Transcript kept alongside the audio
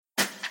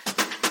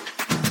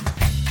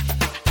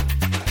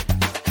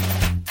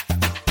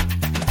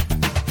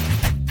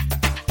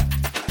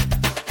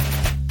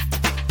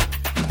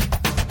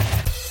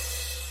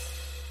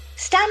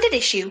with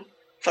issue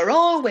for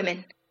all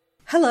women.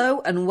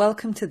 Hello and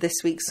welcome to this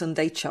week's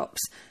Sunday Chops.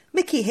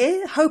 Mickey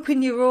here,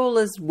 hoping you're all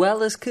as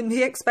well as can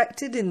be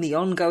expected in the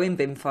ongoing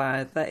bin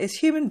fire that is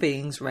human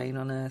beings' reign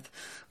on Earth.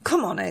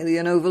 Come on,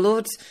 alien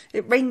overlords.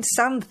 It rained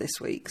sand this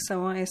week,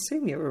 so I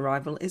assume your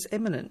arrival is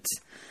imminent.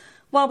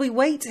 While we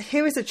wait,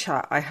 here is a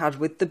chat I had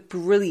with the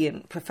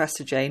brilliant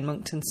Professor Jane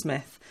Monckton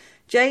Smith.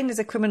 Jane is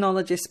a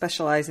criminologist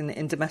specialising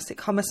in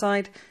domestic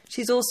homicide.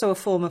 She's also a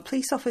former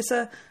police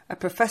officer, a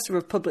professor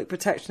of public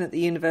protection at the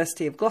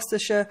University of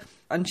Gloucestershire,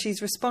 and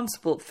she's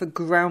responsible for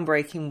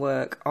groundbreaking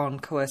work on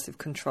coercive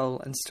control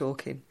and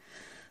stalking.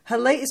 Her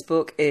latest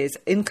book is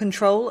In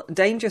Control,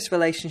 Dangerous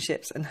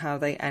Relationships and How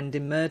They End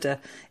in Murder,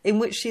 in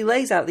which she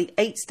lays out the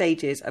 8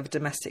 stages of a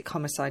domestic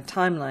homicide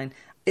timeline.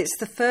 It's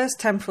the first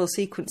temporal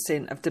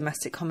sequencing of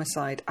domestic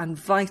homicide and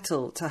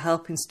vital to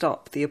helping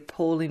stop the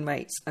appalling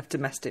rates of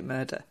domestic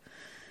murder.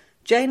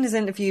 Jane has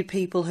interviewed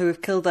people who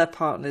have killed their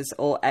partners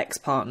or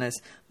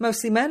ex-partners,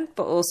 mostly men,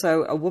 but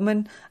also a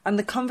woman, and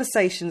the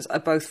conversations are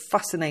both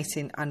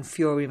fascinating and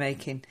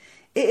fury-making.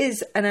 It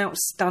is an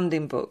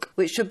outstanding book,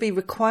 which should be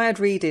required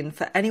reading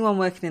for anyone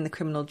working in the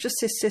criminal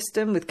justice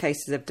system with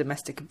cases of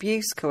domestic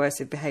abuse,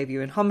 coercive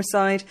behaviour and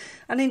homicide,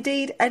 and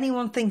indeed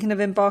anyone thinking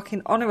of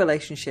embarking on a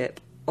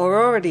relationship,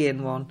 or already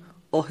in one,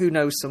 or who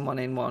knows someone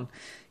in one.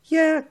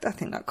 Yeah, I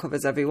think that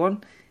covers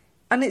everyone.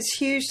 And it's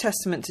huge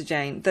testament to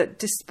Jane that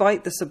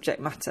despite the subject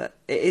matter,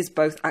 it is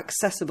both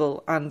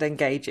accessible and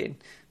engaging.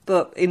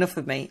 But enough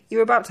of me,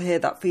 you're about to hear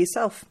that for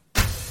yourself.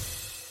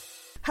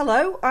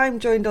 Hello, I'm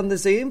joined on the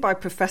Zoom by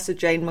Professor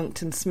Jane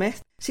Monckton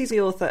Smith. She's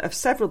the author of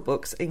several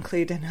books,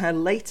 including her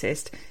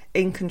latest,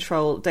 In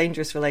Control,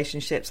 Dangerous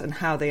Relationships and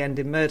How They End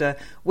in Murder,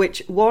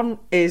 which, 1,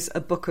 is a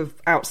book of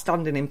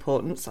outstanding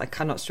importance, I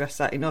cannot stress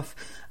that enough,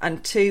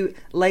 and 2,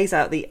 lays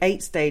out the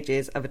 8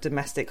 stages of a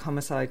domestic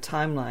homicide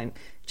timeline.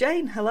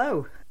 Jane,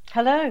 hello.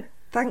 Hello.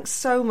 Thanks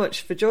so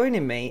much for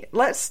joining me.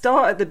 Let's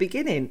start at the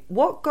beginning.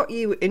 What got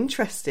you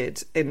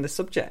interested in the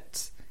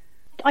subject?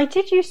 I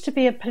did used to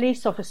be a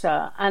police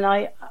officer, and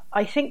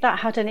I think that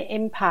had an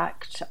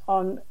impact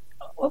on,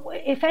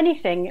 if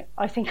anything,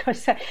 I think I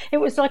said it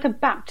was like a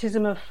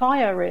baptism of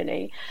fire,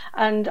 really,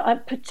 and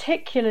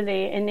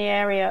particularly in the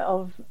area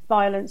of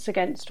violence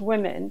against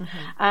women. Mm-hmm.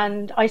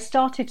 And I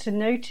started to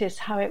notice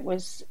how it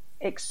was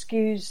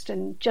excused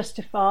and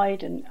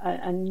justified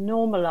and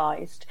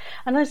normalised.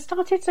 And I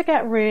started to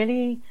get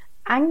really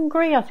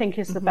angry, I think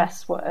is the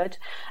best word.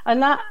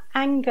 And that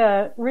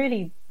anger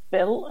really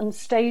built and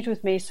stayed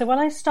with me. So when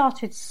I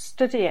started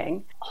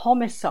studying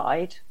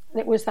homicide,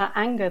 it was that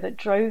anger that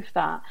drove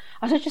that.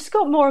 And I just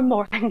got more and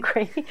more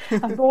angry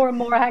and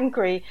more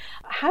angry.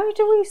 How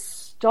do we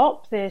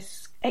stop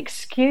this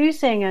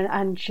excusing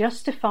and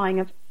justifying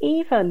of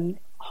even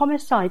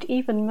homicide,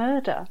 even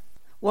murder?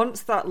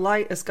 Once that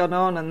light has gone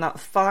on and that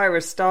fire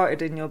has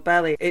started in your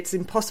belly, it's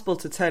impossible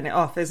to turn it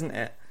off, isn't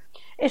it?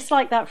 It's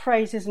like that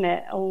phrase, isn't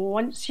it?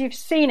 Once you've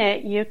seen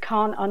it, you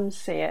can't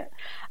unsee it.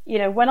 You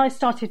know, when I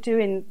started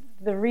doing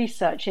the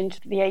research into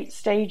the 8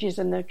 stages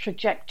and the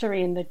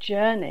trajectory and the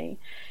journey,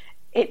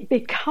 it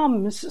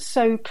becomes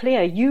so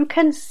clear. You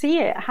can see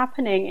it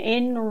happening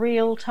in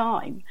real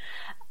time.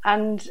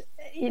 And,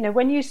 you know,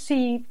 when you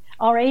see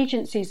our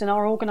agencies and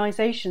our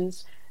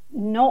organisations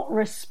not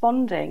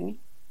responding,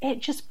 it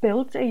just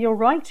builds, you're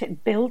right,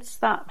 it builds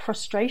that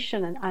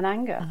frustration and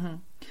anger. Mm-hmm.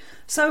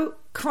 So,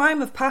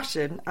 crime of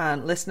passion,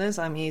 and listeners,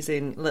 I'm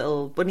using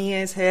little bunny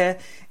ears here,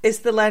 is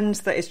the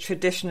lens that is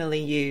traditionally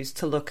used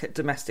to look at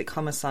domestic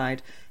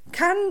homicide.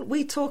 Can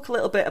we talk a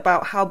little bit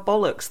about how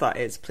bollocks that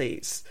is,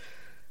 please?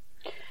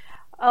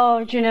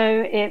 Oh, do you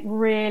know, it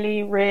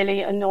really,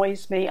 really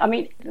annoys me. I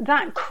mean,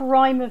 that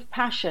crime of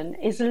passion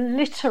is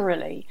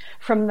literally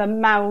from the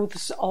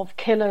mouths of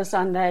killers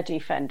and their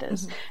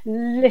defenders.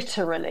 Mm-hmm.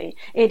 Literally.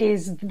 It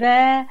is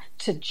there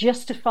to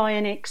justify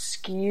an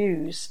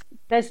excuse.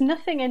 There's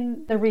nothing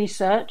in the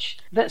research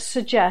that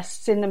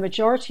suggests in the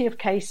majority of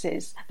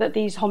cases that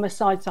these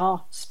homicides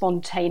are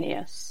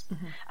spontaneous.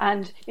 Mm-hmm.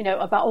 And, you know,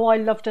 about, oh, I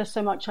loved her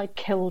so much I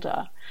killed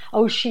her.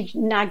 Oh, she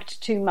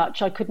nagged too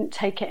much, I couldn't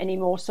take it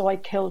anymore, so I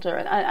killed her.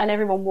 And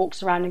everyone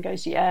walks around and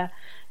goes, yeah,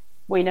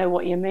 we know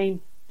what you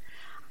mean.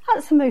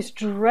 That's the most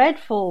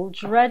dreadful,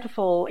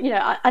 you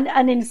know,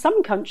 and in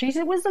some countries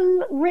it was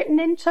written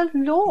into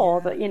law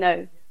that, you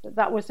know,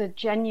 that was a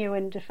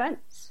genuine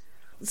defence.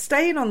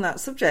 Staying on that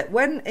subject,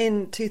 when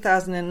in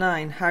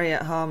 2009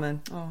 Harriet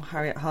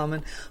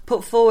Harman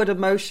put forward a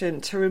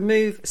motion to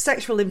remove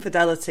sexual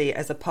infidelity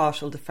as a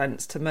partial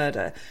defence to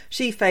murder,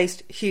 she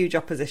faced huge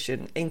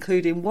opposition,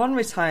 including one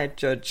retired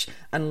judge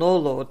and law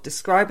lord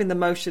describing the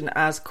motion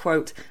as,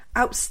 quote,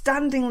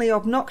 outstandingly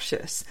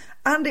obnoxious,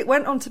 and it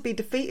went on to be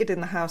defeated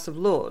in the House of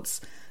Lords.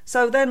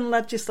 So then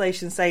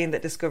legislation saying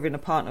that discovering a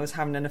partner was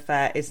having an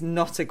affair is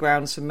not a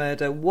grounds for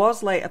murder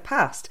was later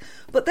passed.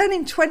 But then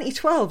in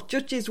 2012,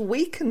 judges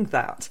weakened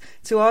that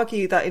to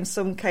argue that in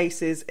some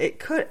cases it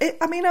could.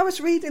 I was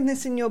reading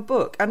this in your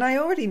book, and I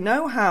already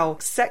know how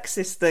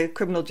sexist the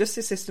criminal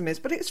justice system is,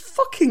 but it's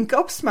fucking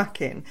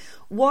gobsmacking.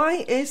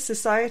 Why is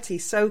society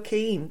so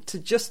keen to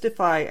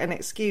justify and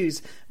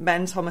excuse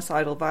men's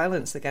homicidal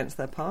violence against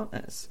their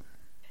partners?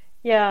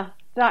 Yeah,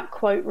 that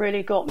quote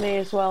really got me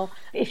as well.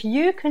 If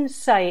you can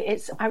say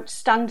it's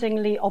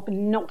outstandingly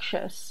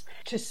obnoxious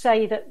to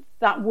say that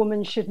that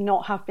woman should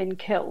not have been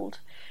killed,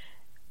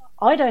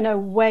 I don't know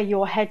where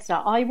your head's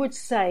at. I would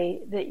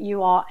say that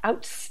you are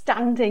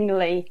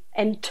outstandingly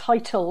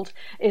entitled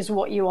is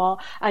what you are,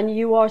 and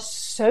you are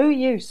so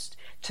used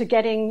to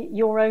getting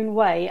your own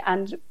way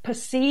and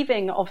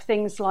perceiving of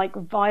things like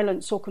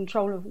violence or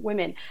control of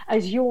women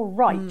as your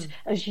right,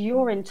 as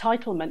your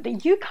entitlement,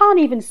 that you can't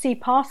even see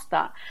past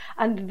that.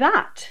 And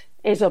that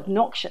is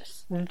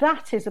obnoxious.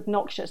 That is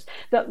obnoxious,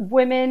 that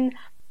women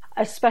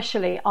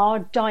especially are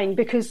dying,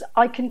 because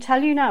I can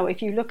tell you now,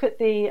 if you look at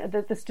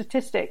the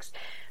statistics,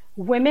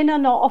 women are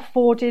not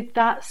afforded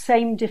that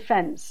same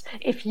defence.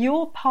 If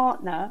your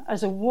partner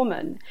as a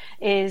woman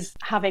is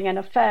having an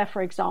affair,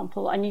 for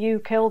example, and you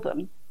kill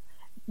them,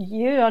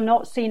 you are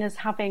not seen as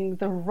having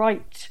the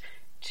right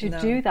to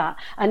do that.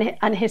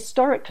 And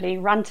historically,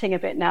 ranting a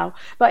bit now,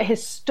 but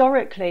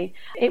historically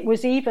it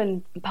was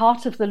even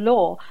part of the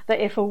law that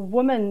if a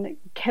woman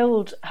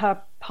killed her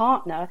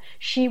partner,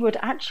 she would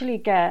actually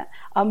get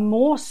a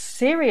more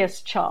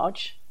serious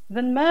charge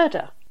than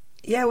murder.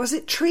 Yeah, was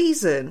it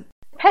treason?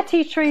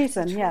 Petty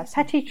treason, yes,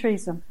 petty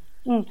treason.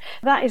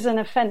 That is an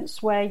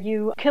offence where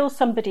you kill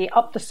somebody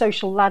up the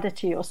social ladder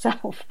to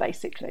yourself,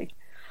 basically.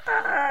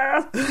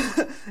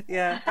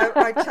 Yeah,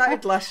 I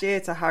chatted last year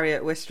to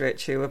Harriet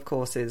Wistrich, who of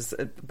course is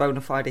a bona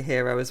fide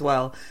hero as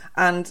well,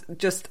 and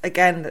just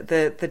again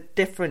the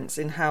difference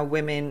in how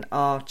women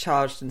are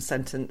charged and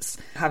sentenced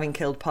having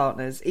killed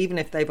partners, even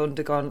if they've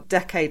undergone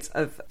decades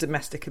of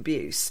domestic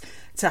abuse,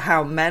 to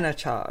how men are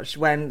charged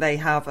when they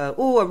have a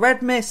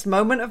red mist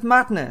moment of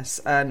madness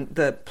and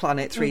the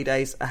planet 3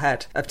 days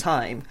ahead of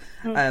time,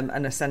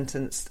 and are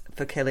sentenced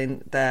for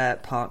killing their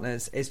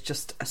partners is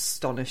just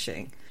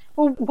astonishing.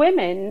 Well,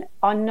 women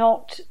are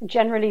not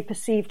generally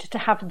perceived to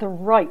have the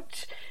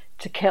right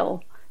to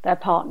kill their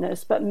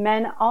partners, but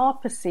men are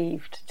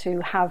perceived to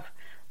have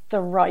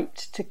the right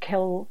to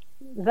kill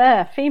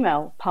their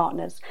female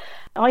partners.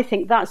 I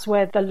think that's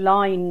where the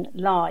line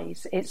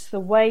lies. It's the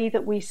way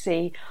that we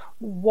see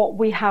what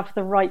we have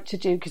the right to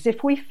do, because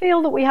if we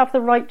feel that we have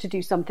the right to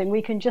do something,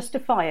 we can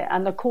justify it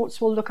and the courts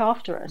will look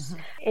after us.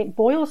 It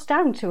boils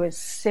down to as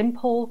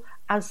simple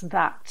as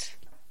that.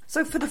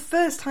 So for the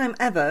first time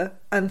ever,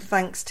 and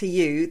thanks to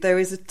you, there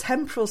is a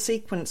temporal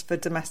sequence for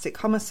domestic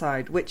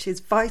homicide, which is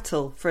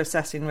vital for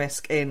assessing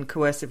risk in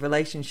coercive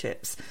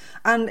relationships.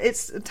 And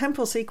its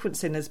temporal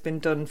sequencing has been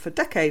done for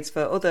decades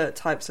for other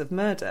types of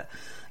murder.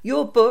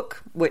 Your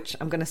book, which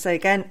I'm going to say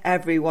again,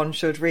 everyone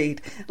should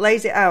read,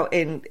 lays it out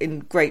in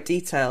great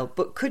detail.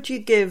 But could you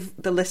give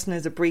the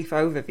listeners a brief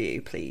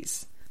overview,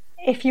 please?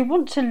 If you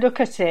want to look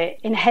at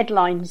it in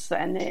headlines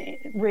then,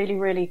 really,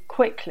 really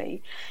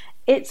quickly,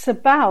 it's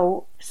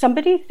about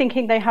somebody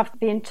thinking they have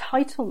the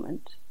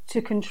entitlement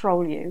to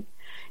control you,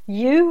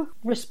 you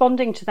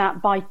responding to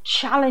that by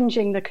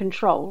challenging the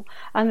control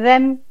and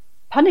then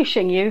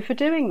punishing you for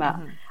doing that.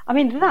 I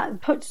mean,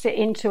 that puts it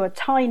into a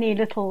tiny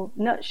little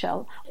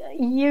nutshell.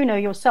 You know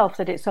yourself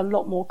that it's a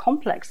lot more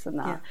complex than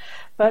that. Yeah.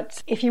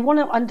 But if you want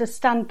to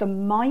understand the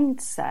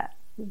mindset,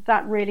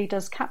 that really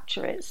does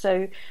capture it.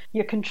 So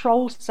you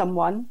control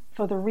someone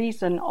for the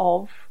reason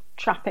of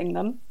trapping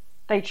them.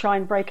 They try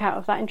and break out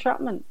of that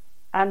entrapment,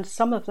 and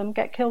some of them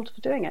get killed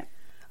for doing it.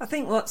 I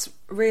think what's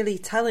really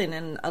telling,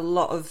 and a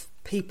lot of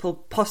people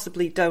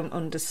possibly don't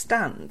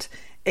understand,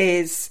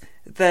 is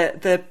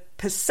the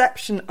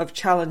perception of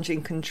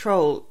challenging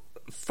control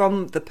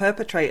from the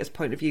perpetrator's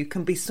point of view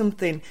can be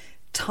something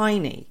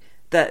tiny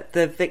that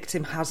the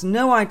victim has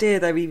no idea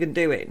they're even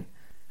doing.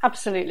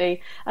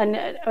 Absolutely. And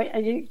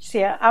you see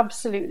it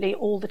absolutely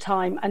all the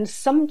time. And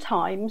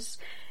sometimes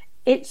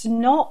it's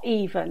not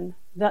even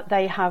that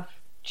they have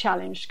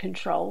challenged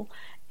control.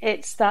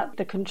 It's that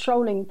the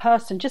controlling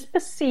person just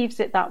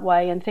perceives it that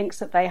way and thinks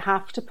that they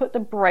have to put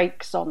the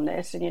brakes on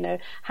this and,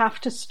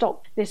 have to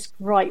stop this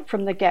right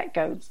from the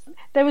get-go.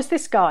 There was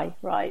this guy,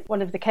 right,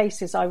 one of the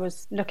cases I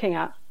was looking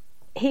at.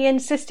 He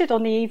insisted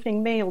on the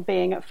evening meal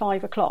being at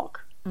 5:00.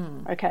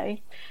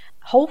 Okay.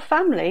 Whole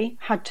family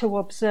had to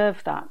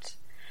observe that.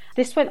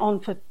 This went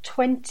on for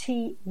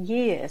 20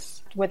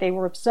 years where they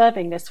were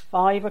observing this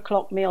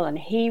 5:00 meal, and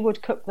he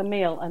would cook the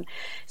meal. And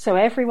so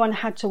everyone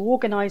had to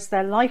organise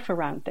their life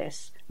around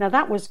this. Now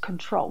that was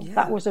control. Yeah.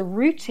 That was a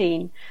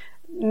routine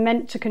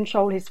meant to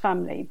control his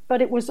family.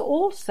 But it was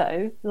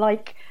also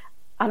like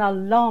an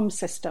alarm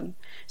system.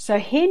 So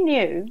he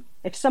knew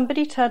if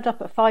somebody turned up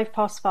at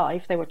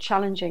 5:05, they were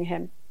challenging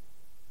him.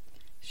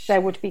 There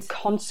would be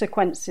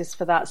consequences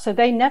for that. So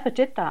they never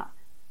did that.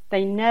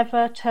 They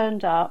never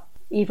turned up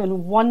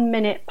even 1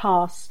 minute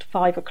past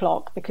 5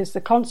 o'clock, because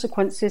the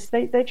consequences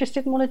they just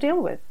didn't want to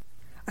deal with.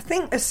 I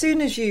think as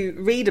soon as you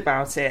read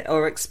about it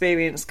or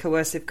experience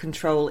coercive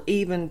control,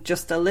 even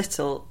just a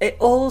little, it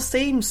all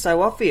seems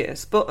so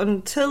obvious. But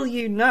until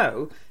you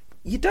know,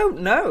 you don't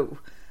know.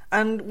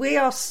 And we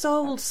are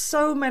sold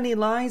so many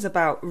lies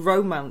about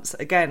romance,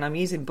 again, I'm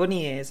using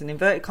bunny ears and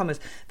inverted commas,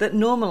 that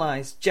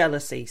normalise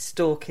jealousy,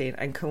 stalking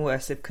and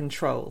coercive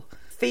control.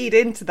 Feed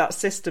into that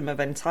system of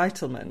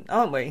entitlement,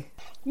 aren't we?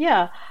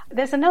 Yeah.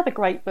 There's another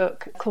great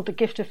book called The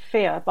Gift of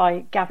Fear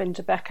by Gavin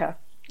de Becker.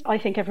 I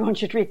think everyone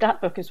should read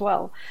that book as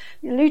well.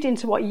 Alluding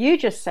to what you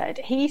just said,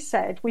 he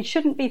said we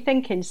shouldn't be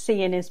thinking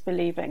seeing is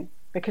believing,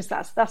 because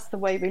that's the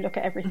way we look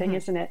at everything,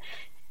 isn't it?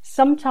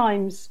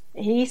 Sometimes,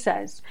 he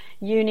says,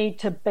 you need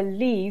to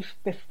believe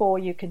before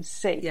you can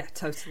see. Yeah,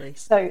 totally.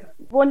 So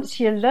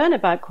once you learn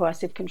about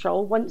coercive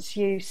control, once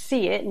you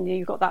see it and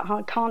you've got that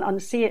can't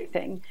unsee it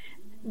thing,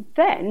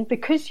 then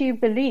because you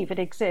believe it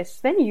exists,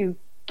 then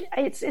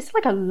it's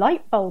like a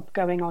light bulb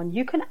going on.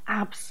 You can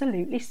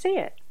absolutely see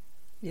it.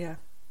 Yeah.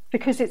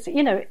 Because it's,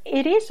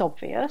 it is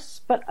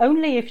obvious, but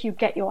only if you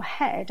get your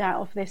head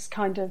out of this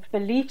kind of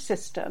belief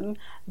system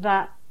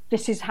that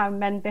this is how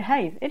men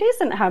behave. It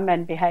isn't how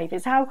men behave,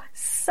 it's how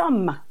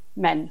some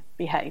men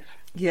behave.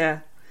 Yeah.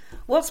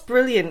 What's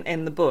brilliant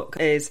in the book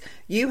is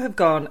you have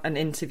gone and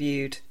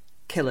interviewed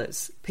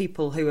killers,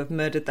 people who have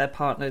murdered their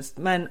partners,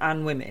 men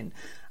and women,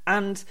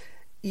 and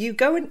you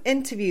go and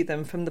interview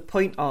them from the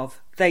point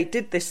of they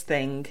did this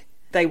thing,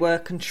 they were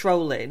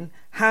controlling,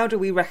 how do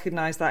we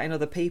recognise that in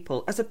other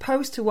people, as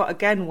opposed to what,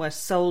 again, we're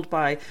sold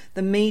by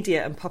the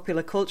media and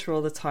popular culture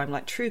all the time,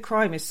 like true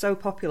crime is so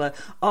popular,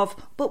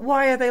 but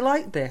why are they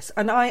like this?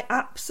 And I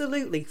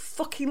absolutely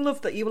fucking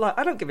love that you were like,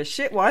 I don't give a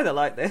shit why they're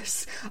like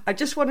this, I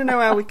just want to know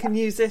how we can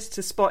use this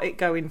to spot it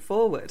going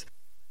forward.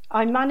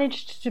 I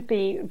managed to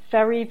be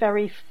very,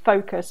 very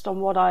focused on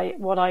what I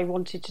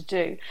wanted to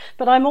do,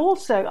 but I'm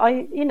also,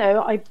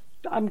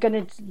 I'm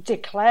going to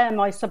declare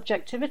my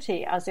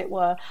subjectivity, as it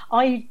were.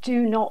 I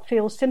do not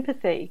feel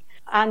sympathy.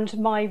 And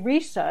my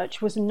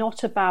research was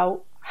not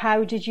about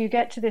how did you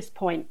get to this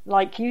point.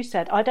 Like you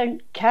said, I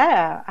don't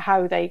care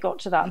how they got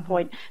to that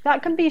point.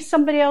 That can be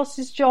somebody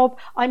else's job.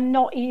 I'm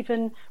not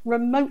even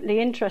remotely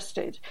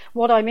interested.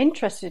 What I'm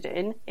interested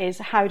in is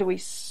how do we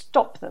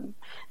stop them?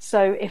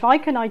 So if I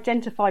can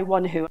identify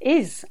one who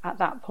is at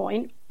that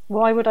point,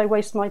 why would I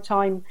waste my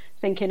time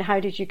thinking, how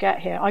did you get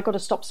here? I got to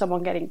stop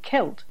someone getting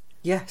killed.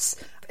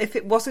 Yes. If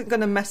it wasn't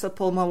going to mess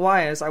up all my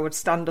wires, I would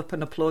stand up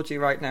and applaud you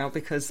right now,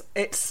 because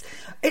it's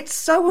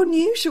so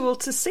unusual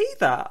to see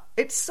that.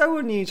 It's so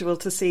unusual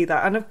to see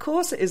that. And of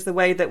course it is the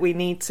way that we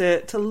need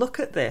to look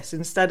at this,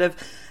 instead of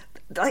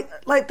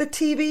like the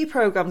TV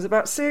programmes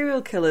about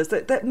serial killers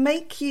that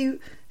make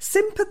you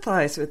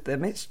sympathise with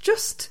them. It's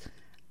just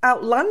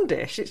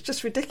outlandish. It's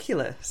just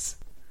ridiculous.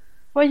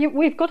 Well,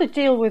 we've got to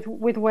deal with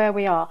where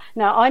we are.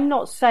 Now, I'm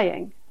not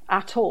saying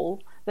at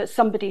all that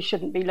somebody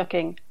shouldn't be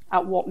looking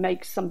at what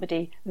makes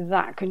somebody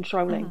that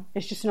controlling.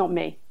 It's just not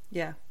me.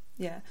 Yeah.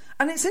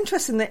 And it's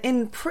interesting that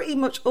in pretty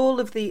much all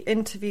of the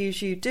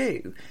interviews you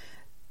do,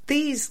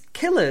 these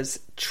killers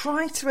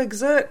try to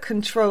exert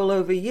control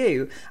over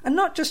you, and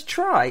not just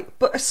try,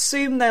 but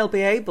assume they'll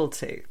be able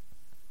to.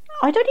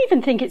 I don't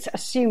even think it's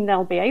assume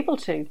they'll be able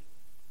to.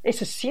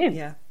 It's assume.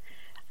 Yeah.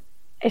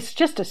 It's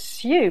just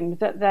assume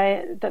that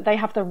they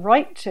have the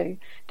right to,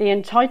 the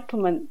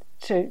entitlement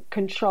to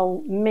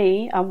control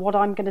me and what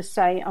I'm going to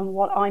say and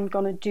what I'm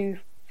going to do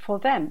for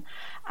them.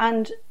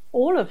 And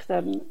all of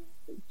them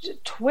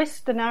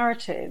twist the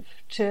narrative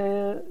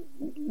to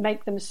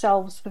make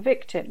themselves the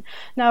victim.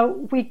 Now,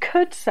 we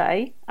could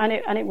say, and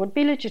it would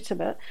be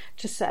legitimate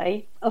to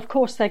say, of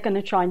course they're going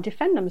to try and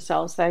defend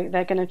themselves. They're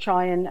going to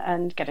try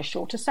and get a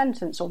shorter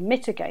sentence or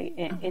mitigate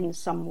it in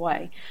some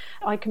way.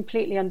 I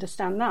completely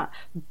understand that.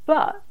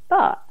 But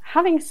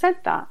having said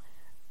that,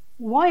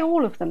 why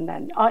all of them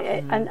then?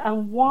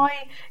 And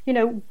why,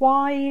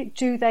 why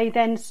do they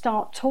then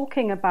start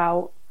talking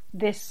about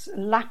this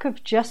lack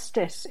of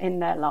justice in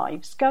their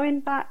lives,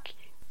 going back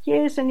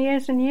years and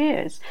years and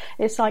years?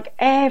 It's like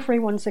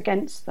everyone's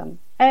against them.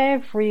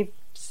 Every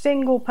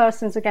single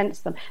person's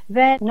against them.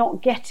 They're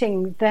not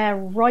getting their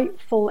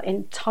rightful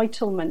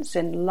entitlements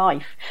in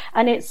life.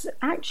 And it's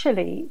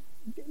actually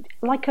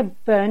like a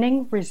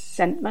burning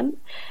resentment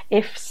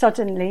if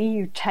suddenly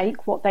you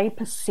take what they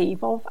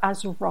perceive of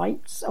as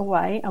rights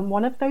away, and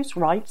one of those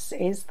rights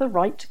is the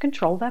right to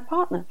control their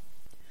partner.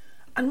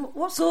 And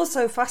what's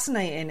also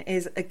fascinating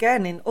is,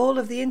 again, in all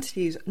of the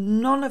interviews,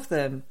 none of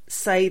them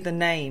say the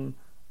name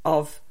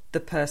of the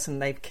person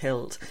they've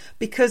killed,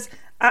 because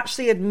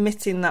actually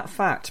admitting that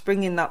fact,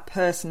 bringing that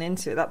person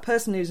into it, that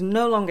person who's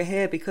no longer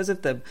here because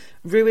of them,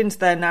 ruins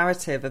their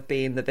narrative of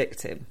being the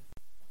victim.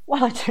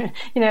 Well,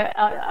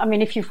 I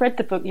mean, if you've read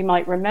the book, you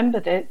might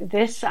remember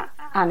this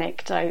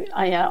anecdote.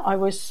 I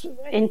was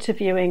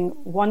interviewing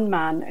one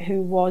man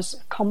who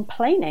was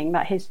complaining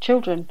that his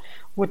children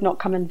would not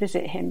come and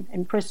visit him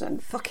in prison.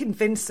 Fucking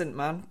Vincent,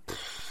 man.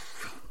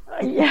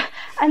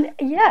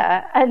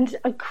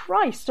 and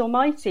Christ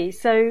Almighty.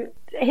 So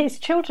his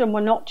children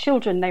were not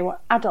children; they were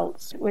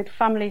adults with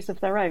families of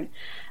their own.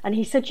 And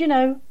he said,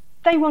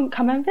 they won't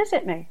come and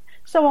visit me.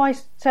 So I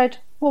said,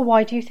 well,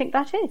 why do you think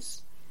that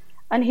is?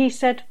 And he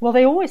said, well,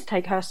 they always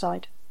take her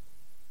side.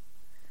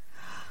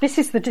 This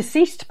is the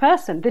deceased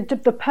person,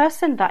 the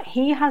person that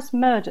he has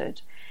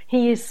murdered.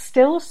 He is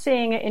still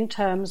seeing it in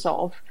terms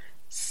of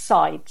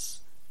sides.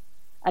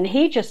 And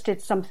he just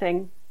did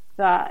something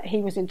that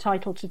he was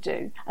entitled to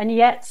do. And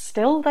yet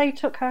still they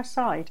took her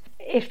side.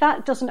 If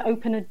that doesn't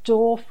open a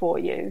door for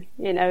you,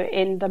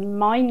 in the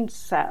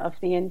mindset of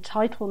the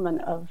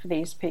entitlement of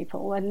these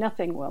people, then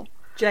nothing will.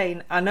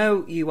 Jane, I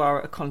know you are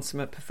a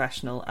consummate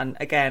professional, and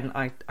again,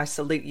 I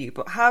salute you,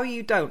 but how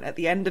you don't, at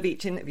the end of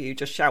each interview,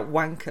 just shout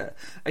wanker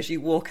as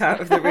you walk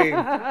out of the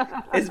room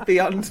is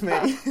beyond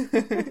me.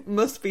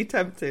 Must be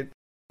tempting.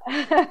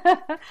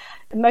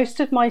 Most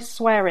of my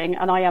swearing,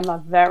 and I am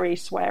a very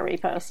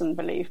sweary person,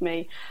 believe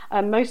me,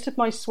 most of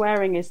my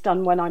swearing is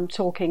done when I'm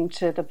talking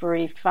to the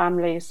bereaved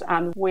families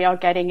and we are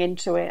getting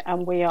into it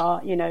and we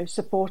are,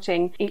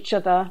 supporting each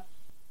other.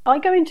 I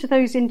go into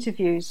those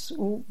interviews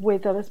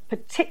with a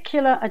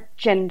particular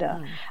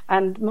agenda,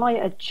 and my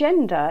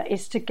agenda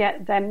is to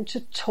get them to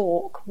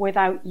talk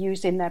without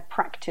using their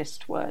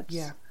practiced words.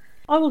 Yeah.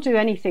 I will do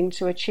anything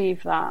to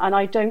achieve that, and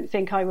I don't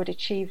think I would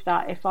achieve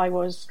that if I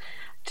was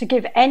to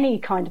give any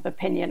kind of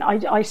opinion.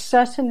 I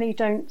certainly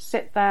don't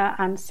sit there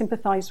and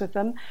sympathise with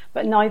them,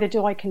 but neither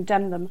do I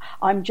condemn them.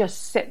 I'm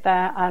just sit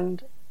there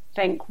and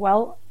think,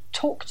 well,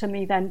 talk to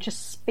me then,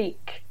 just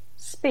speak,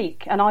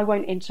 and I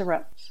won't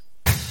interrupt.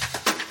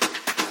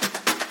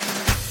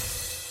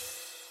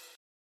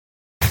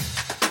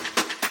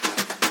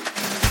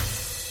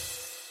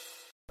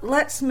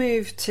 Let's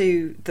move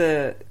to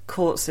the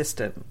court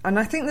system. And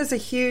I think there's a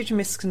huge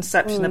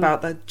misconception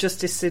about the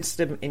justice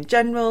system in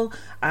general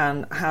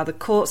and how the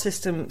court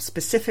system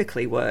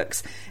specifically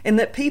works, in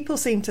that people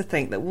seem to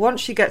think that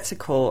once you get to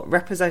court,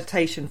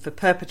 representation for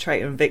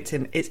perpetrator and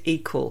victim is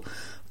equal.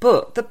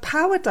 But the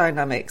power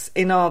dynamics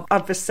in our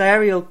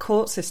adversarial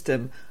court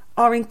system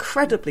are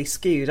incredibly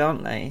skewed,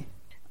 aren't they?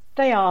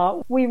 They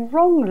are. We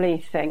wrongly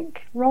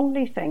think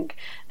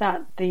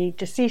that the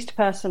deceased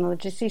person or the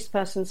deceased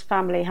person's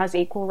family has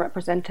equal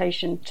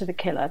representation to the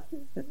killer.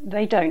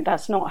 They don't.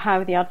 That's not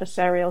how the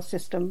adversarial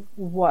system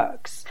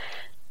works.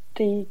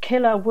 The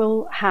killer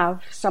will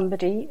have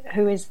somebody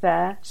who is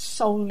there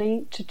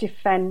solely to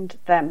defend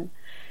them.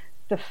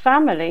 The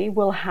family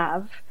will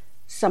have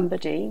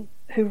somebody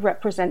who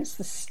represents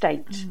the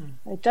state.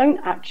 They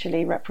don't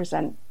actually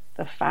represent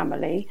the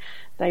family.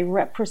 They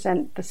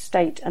represent the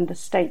state and the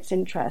state's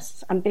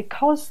interests. And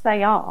because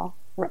they are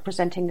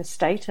representing the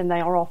state and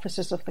they are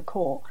officers of the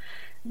court,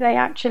 they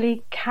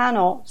actually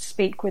cannot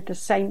speak with the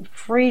same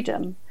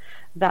freedom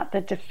that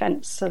the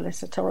defence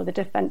solicitor or the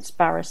defence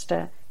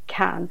barrister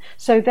can.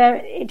 So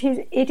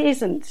it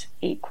isn't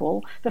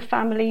equal. The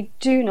family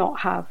do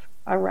not have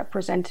a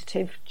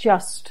representative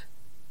just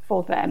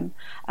for them.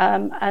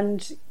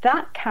 And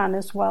that can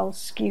as well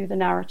skew the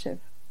narrative.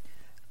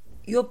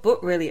 Your book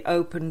really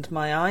opened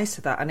my eyes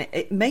to that, and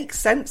it makes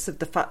sense of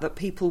the fact that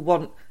people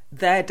want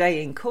their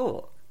day in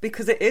court,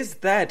 because it is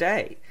their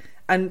day.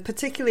 And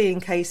particularly in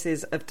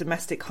cases of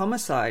domestic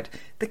homicide,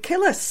 the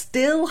killer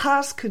still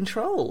has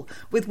control,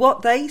 with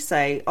what they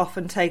say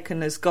often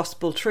taken as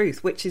gospel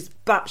truth, which is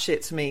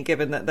batshit to me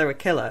given that they're a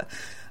killer.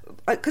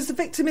 Because the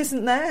victim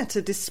isn't there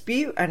to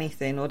dispute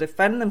anything or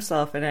defend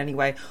themselves in any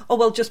way. Oh,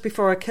 well, just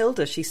before I killed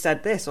her, she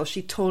said this, or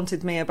she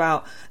taunted me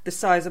about the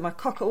size of my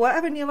cock or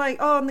whatever. And you're like,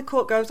 oh, and the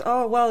court goes,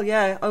 oh, well,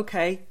 yeah,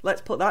 okay, let's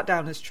put that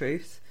down as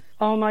truth.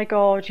 Oh, my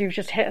God, you've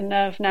just hit a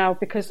nerve now,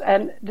 because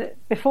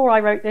before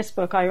I wrote this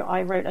book,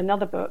 I wrote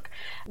another book,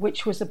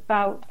 which was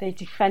about the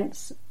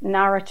defence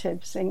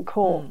narratives in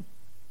court.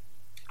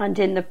 And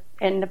in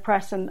the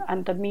press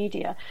and the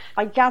media.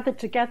 I gathered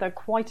together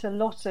quite a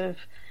lot of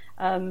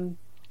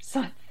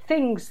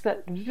things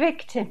that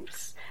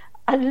victims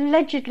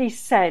allegedly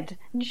said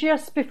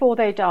just before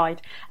they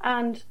died,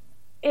 and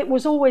it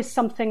was always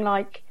something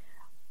like,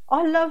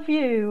 I love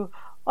you,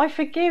 I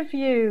forgive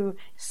you.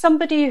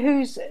 Somebody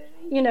who's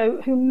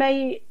who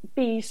may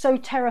be so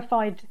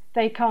terrified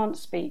they can't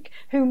speak,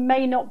 who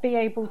may not be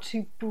able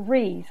to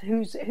breathe,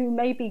 who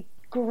may be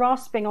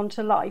grasping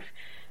onto life.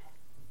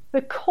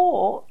 The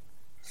court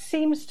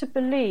seems to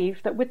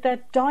believe that with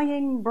their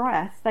dying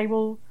breath they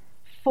will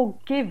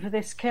forgive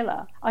this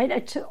killer,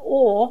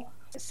 or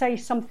say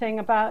something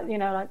about,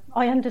 like,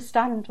 I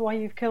understand why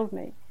you've killed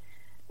me.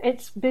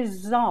 It's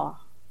bizarre.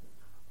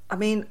 I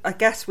mean, I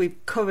guess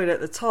we've covered at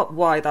the top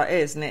why that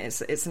is, and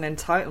it's an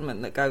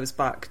entitlement that goes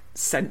back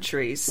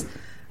centuries,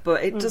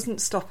 but it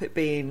doesn't stop it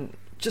being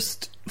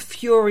just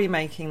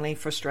fury-makingly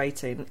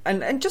frustrating,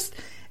 and just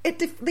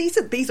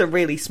these are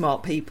really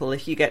smart people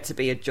if you get to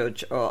be a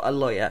judge or a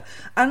lawyer,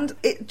 and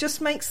it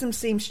just makes them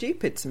seem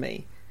stupid to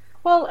me.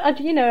 Well, I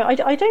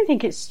don't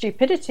think it's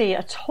stupidity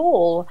at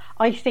all.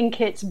 I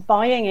think it's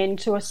buying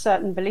into a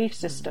certain belief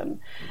system.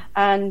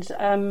 And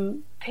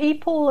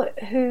people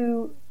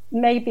who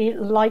maybe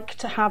like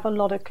to have a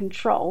lot of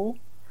control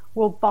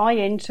will buy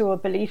into a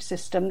belief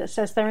system that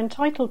says they're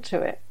entitled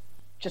to it.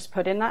 Just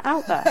putting that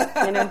out there,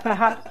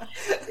 perhaps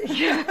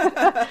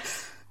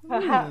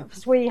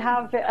we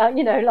have,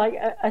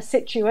 a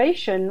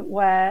situation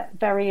where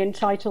very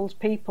entitled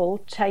people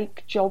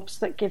take jobs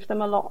that give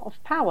them a lot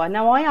of power.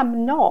 Now, I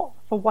am not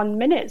for 1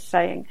 minute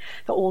saying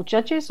that all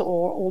judges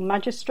or all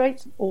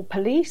magistrates or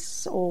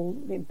police or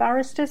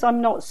barristers,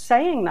 I'm not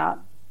saying that.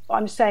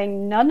 I'm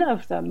saying none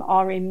of them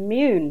are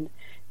immune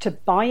to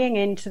buying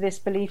into this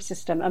belief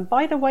system. And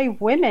by the way,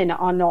 women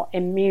are not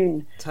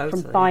immune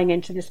from buying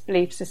into this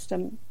belief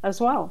system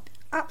as well.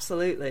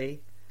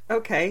 Absolutely.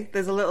 Okay,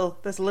 there's a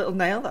little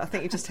nail that I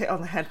think you just hit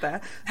on the head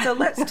there. So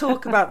let's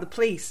talk about the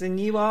police, and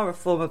you are a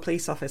former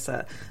police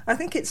officer. I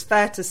think it's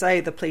fair to say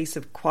the police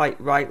have quite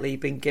rightly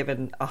been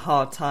given a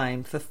hard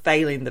time for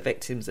failing the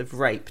victims of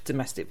rape,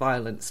 domestic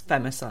violence,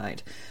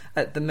 femicide.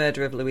 The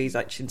murder of Louise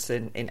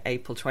Atchison in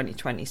April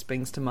 2020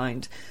 springs to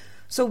mind.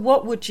 So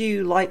what would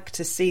you like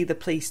to see the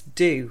police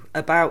do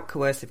about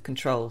coercive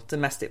control,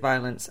 domestic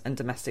violence and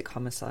domestic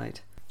homicide?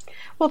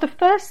 Well, the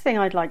first thing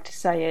I'd like to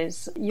say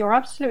is you're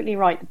absolutely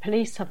right. The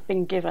police have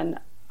been given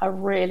a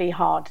really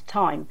hard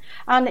time,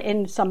 and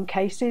in some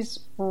cases,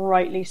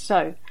 rightly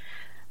so.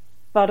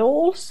 But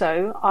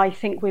also, I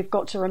think we've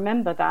got to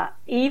remember that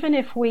even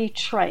if we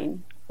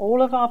train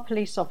all of our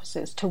police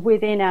officers to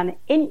within an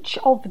inch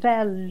of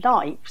their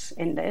lives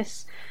in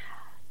this,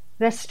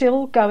 they're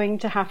still going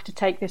to have to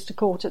take this to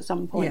court at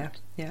some point.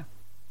 Yeah.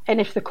 And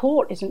if the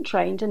court isn't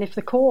trained, and if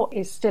the court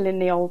is still in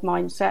the old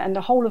mindset, and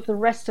the whole of the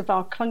rest of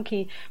our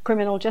clunky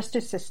criminal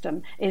justice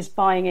system is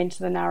buying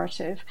into the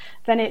narrative,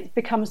 then it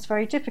becomes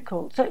very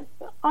difficult. So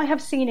I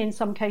have seen in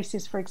some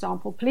cases, for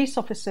example, police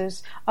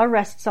officers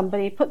arrest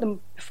somebody, put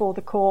them before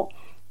the court,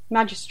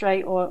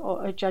 magistrate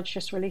or a judge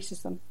just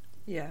releases them.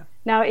 Yeah.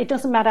 Now, it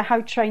doesn't matter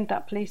how trained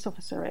that police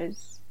officer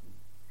is.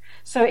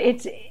 So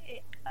it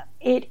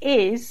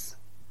is,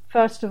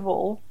 first of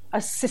all, a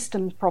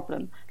systems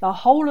problem. The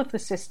whole of the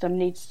system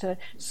needs to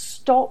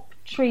stop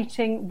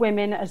treating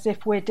women as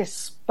if we're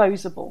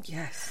disposable.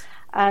 Yes.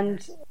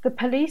 And the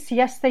police,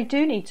 yes, they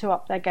do need to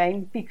up their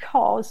game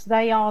because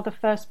they are the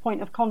first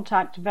point of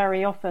contact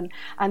very often.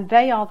 And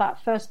they are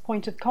that first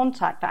point of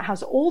contact that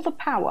has all the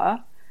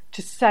power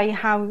to say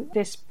how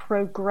this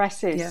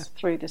progresses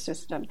through the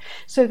system.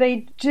 So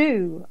they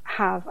do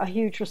have a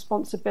huge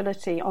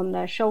responsibility on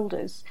their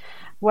shoulders,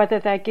 whether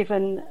they're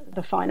given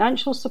the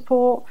financial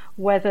support,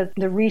 whether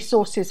the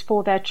resources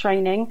for their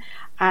training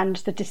and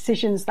the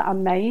decisions that are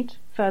made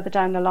further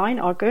down the line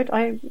are good.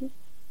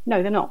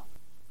 No, they're not.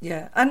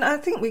 Yeah, and I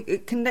think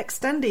it can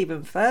extend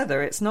even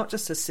further. It's not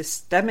just a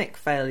systemic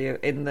failure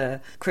in the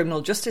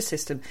criminal justice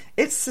system,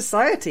 it's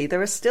society.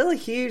 There are still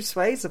huge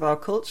swathes of our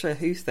culture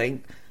who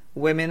think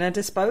women are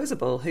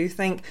disposable, who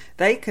think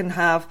they can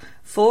have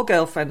 4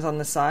 girlfriends on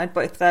the side,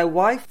 but if their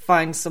wife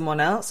finds someone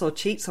else or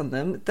cheats on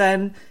them,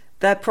 then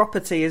their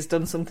property has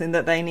done something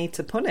that they need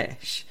to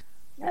punish.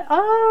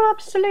 Oh,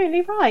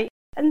 absolutely right.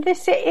 And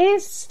this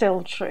is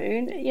still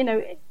true. You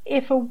know,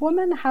 if a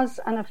woman has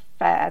an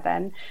affair,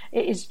 then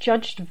it is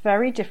judged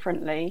very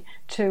differently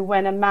to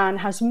when a man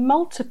has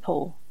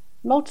multiple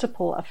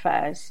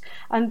affairs.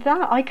 And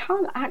that, I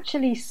can't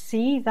actually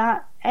see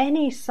that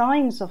any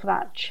signs of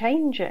that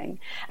changing.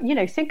 You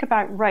know, think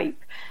about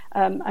rape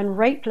and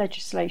rape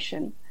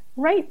legislation.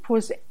 Rape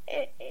was,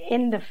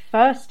 in the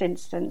first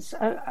instance,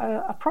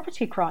 a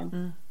property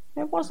crime.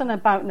 It wasn't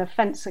about an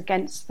offence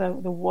against the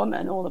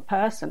woman or the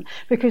person,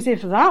 because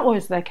if that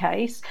was the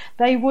case,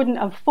 they wouldn't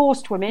have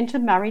forced women to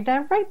marry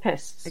their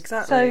rapists.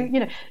 Exactly. So,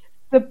 you know,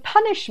 the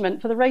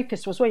punishment for the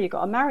rapist was, well, you've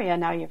got to marry her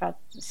now, you've had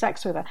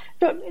sex with her.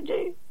 But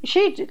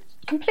she's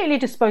completely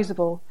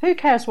disposable. Who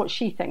cares what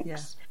she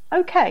thinks? Yeah.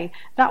 Okay,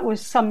 that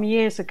was some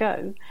years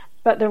ago,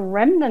 but the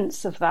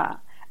remnants of that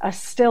are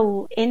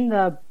still in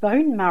the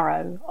bone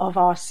marrow of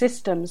our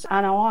systems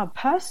and our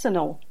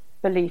personal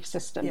belief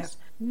systems. Yeah.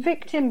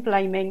 Victim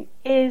blaming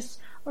is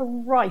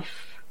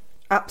rife.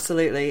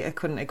 Absolutely, I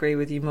couldn't agree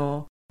with you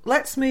more.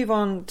 Let's move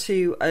on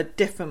to a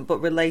different but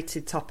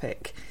related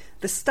topic.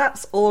 The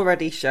stats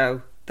already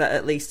show that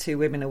at least 2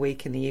 women a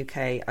week in the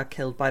UK are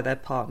killed by their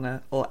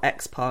partner or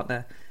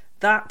ex-partner.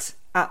 That,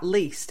 at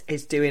least,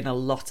 is doing a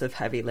lot of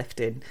heavy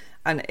lifting.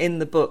 And in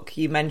the book,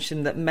 you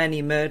mentioned that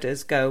many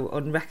murders go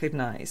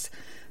unrecognised.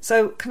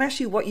 So can I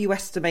ask you what you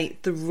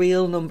estimate the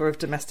real number of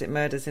domestic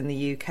murders in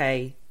the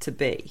UK to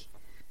be?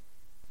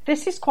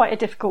 This is quite a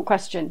difficult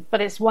question, but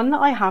it's one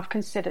that I have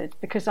considered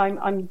because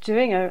I'm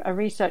doing a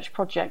research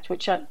project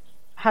which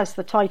has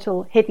the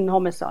title Hidden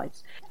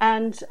Homicides.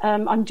 And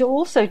I'm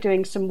also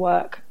doing some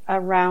work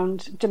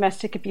around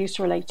domestic abuse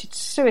related to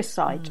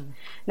suicide.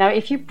 Now,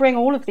 if you bring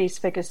all of these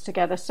figures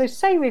together, so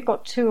say we've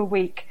got 2 a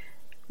week,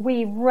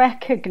 we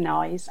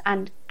recognise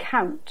and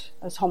count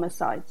as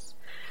homicides.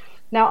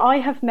 Now, I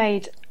have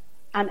made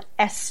an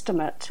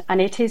estimate, and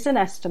it is an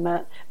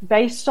estimate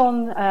based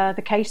on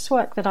the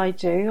casework that I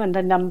do and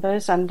the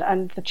numbers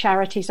and the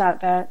charities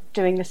out there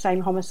doing the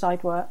same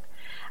homicide work.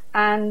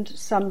 and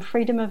some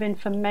freedom of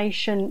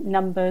information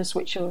numbers,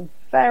 which are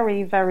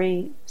very,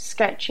 very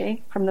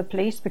sketchy from the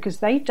police because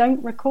they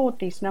don't record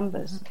these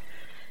numbers.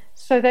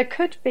 So there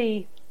could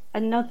be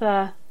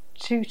another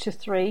 2 to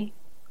 3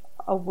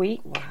 a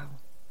week. Wow.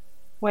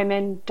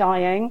 Women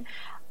dying,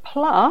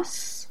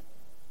 plus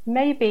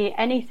maybe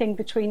anything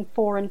between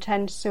 4 and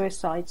 10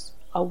 suicides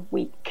a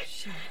week.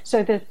 Sure.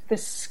 So the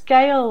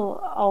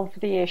scale of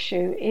the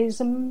issue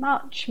is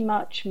much,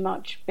 much,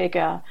 much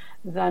bigger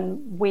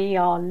than we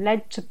are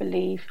led to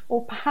believe,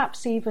 or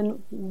perhaps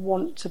even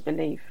want to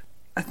believe.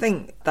 I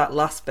think that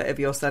last bit of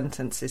your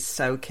sentence is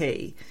so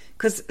key,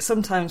 because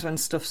sometimes when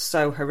stuff's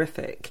so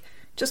horrific,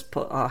 just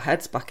put our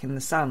heads back in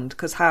the sand,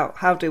 because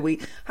how do we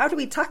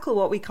tackle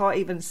what we can't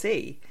even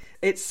see?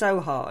 It's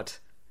so hard.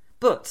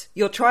 But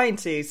you're trying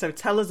to, so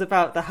tell us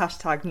about the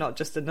hashtag Not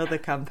Just Another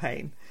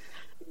campaign.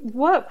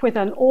 Work with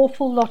an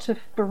awful lot of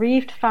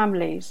bereaved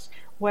families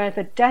where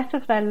the death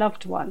of their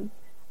loved one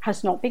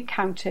has not been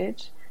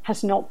counted,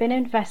 has not been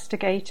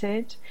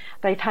investigated.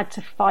 They've had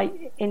to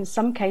fight, in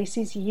some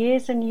cases,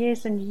 years and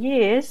years and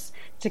years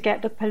to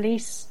get the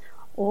police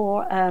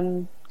or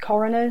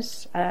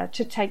coroners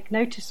to take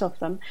notice of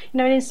them. You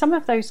know, in some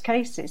of those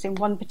cases, in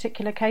one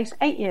particular case,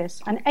 8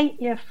 years, an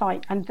 8-year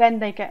fight, and then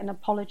they get an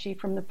apology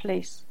from the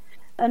police.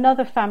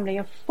 Another family,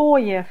 a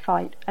 4-year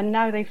fight, and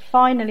now they've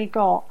finally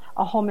got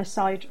a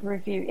homicide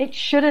review. It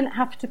shouldn't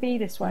have to be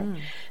this way.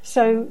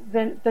 So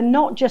the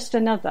Not Just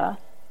Another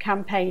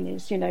campaign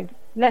is, you know,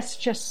 let's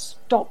just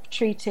stop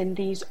treating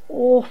these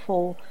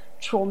awful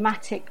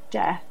traumatic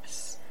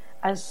deaths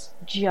as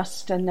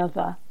just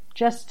another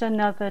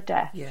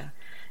death. Yeah.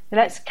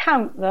 Let's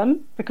count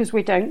them, because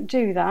we don't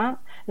do that.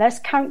 Let's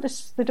count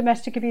the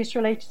domestic abuse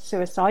related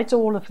suicides,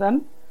 all of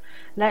them.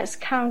 Let's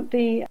count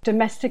the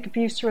domestic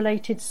abuse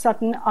related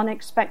sudden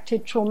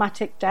unexpected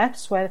traumatic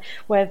deaths where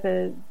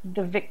the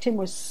victim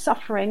was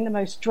suffering the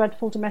most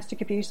dreadful domestic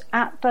abuse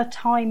at the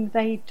time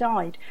they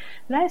died.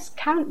 Let's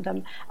count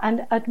them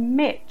and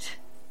admit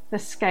the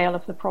scale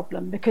of the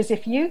problem, because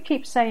if you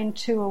keep saying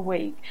 2 a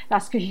week,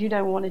 that's because you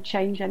don't want to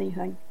change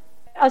anything.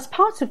 As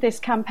part of this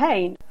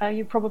campaign,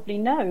 you probably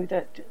know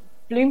that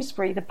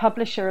Bloomsbury, the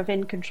publisher of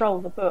In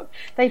Control, the book,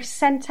 they've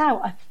sent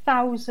out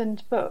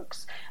 1,000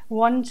 books,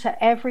 one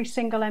to every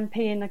single MP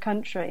in the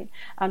country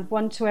and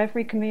one to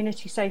every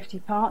community safety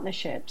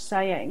partnership,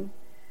 saying,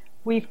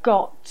 we've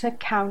got to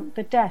count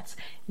the deaths.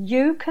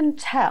 You can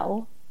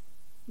tell,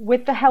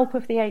 with the help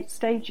of the 8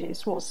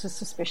 stages, what's a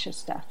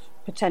suspicious death,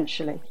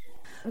 potentially.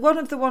 One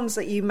of the ones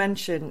that you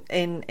mention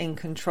in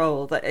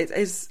Control that it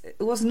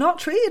was not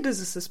treated as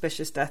a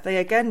suspicious death. They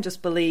again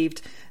just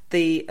believed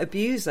the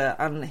abuser,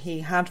 and he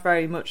had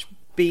very much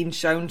been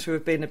shown to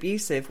have been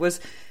abusive, was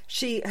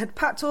she had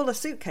packed all her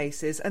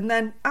suitcases and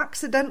then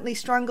accidentally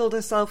strangled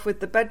herself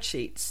with the bed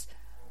sheets.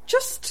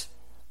 It's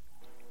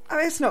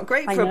not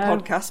great for a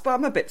podcast, but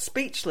I'm a bit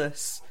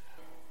speechless.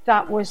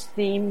 That was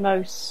the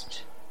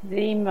most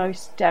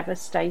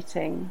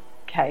devastating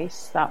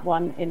case, that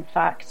one, in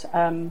fact.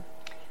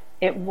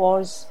 It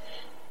was,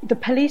 the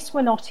police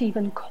were not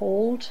even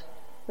called.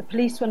 It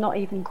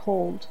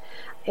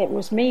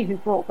was me who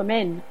brought them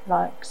in,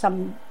 like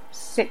some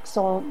 6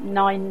 or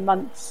 9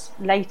 months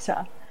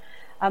later.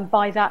 And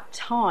by that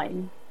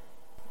time,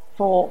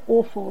 for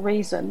awful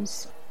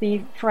reasons,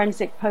 the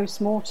forensic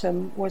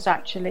post-mortem was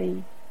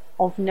actually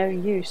of no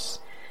use.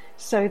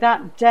 So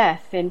that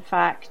death, in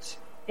fact,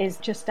 is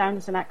just down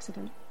as an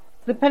accident.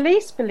 The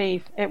police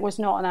believe it was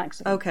not an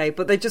accident. Okay,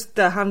 but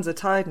their hands are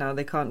tied now.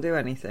 They can't do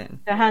anything.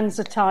 Their hands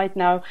are tied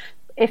now.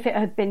 If it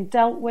had been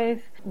dealt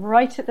with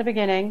right at the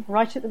beginning,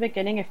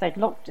 if they'd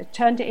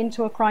turned it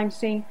into a crime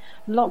scene,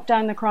 locked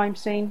down the crime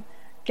scene,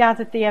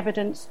 gathered the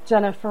evidence,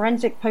 done a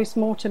forensic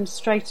post-mortem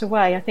straight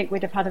away, I think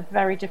we'd have had a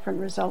very different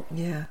result.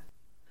 Yeah.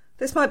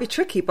 This might be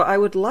tricky, but I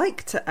would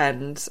like to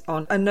end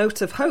on a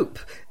note of hope.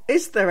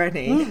 Is there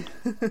any?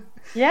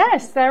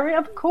 Yes,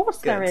 of course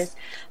there is.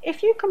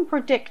 If you can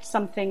predict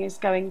something is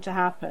going to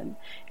happen,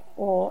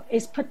 or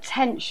is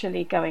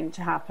potentially going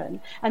to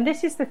happen, and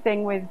this is the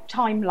thing with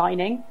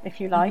timelining,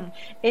 if you like,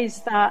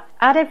 is that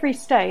at every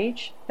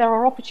stage there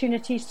are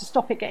opportunities to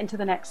stop it getting to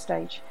the next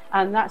stage.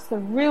 And that's the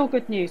real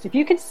good news. If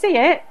you can see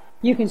it,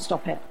 you can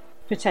stop it,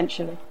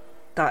 potentially.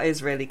 That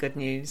is really good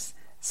news.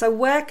 So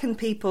where can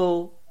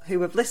people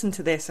who have listened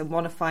to this and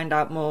want to find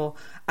out more,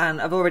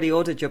 and I've already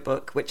ordered your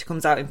book, which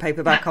comes out in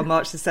paperback on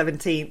March the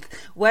 17th,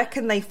 where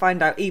can they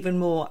find out even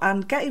more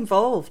and get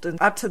involved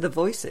and add to the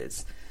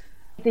voices?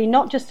 The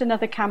Not Just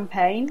Another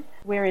campaign,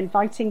 we're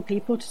inviting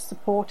people to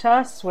support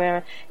us.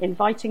 We're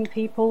inviting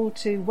people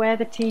to wear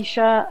the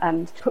T-shirt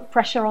and put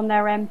pressure on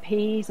their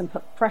MPs and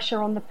put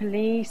pressure on the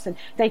police, and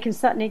they can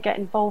certainly get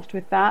involved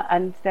with that.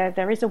 And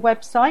there is a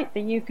website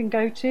that you can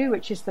go to,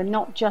 which is the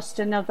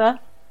notjustanother.co.uk.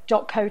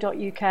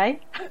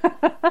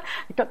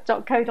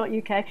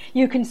 .co.uk.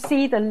 You can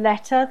see the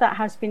letter that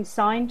has been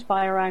signed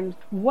by around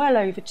well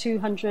over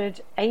 200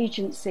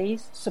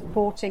 agencies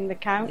supporting the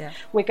count. Yeah.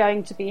 We're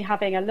going to be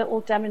having a little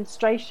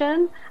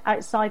demonstration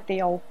outside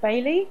the Old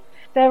Bailey.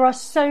 There are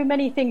so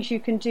many things you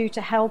can do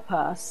to help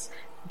us.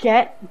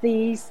 get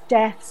these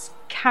deaths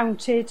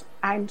counted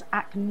and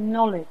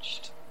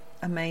acknowledged.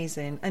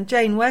 Amazing. And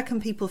Jane, where can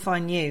people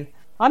find you?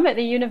 I'm at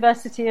the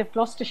University of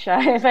Gloucestershire.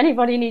 If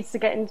anybody needs to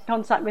get in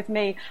contact with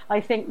me,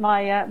 I think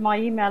my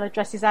email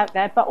address is out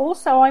there. But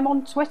also I'm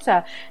on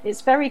Twitter.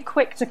 It's very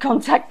quick to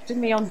contact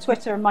me on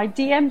Twitter, and my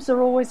DMs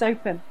are always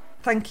open.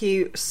 Thank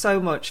you so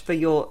much for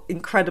your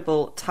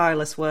incredible,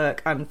 tireless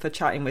work and for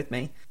chatting with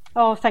me.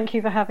 Oh, thank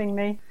you for having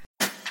me.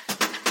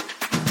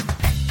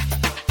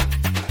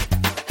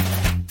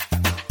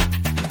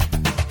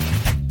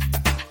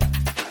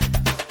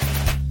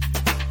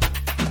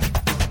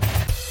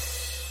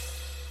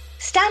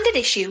 Standard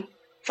issue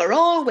for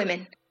all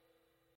women.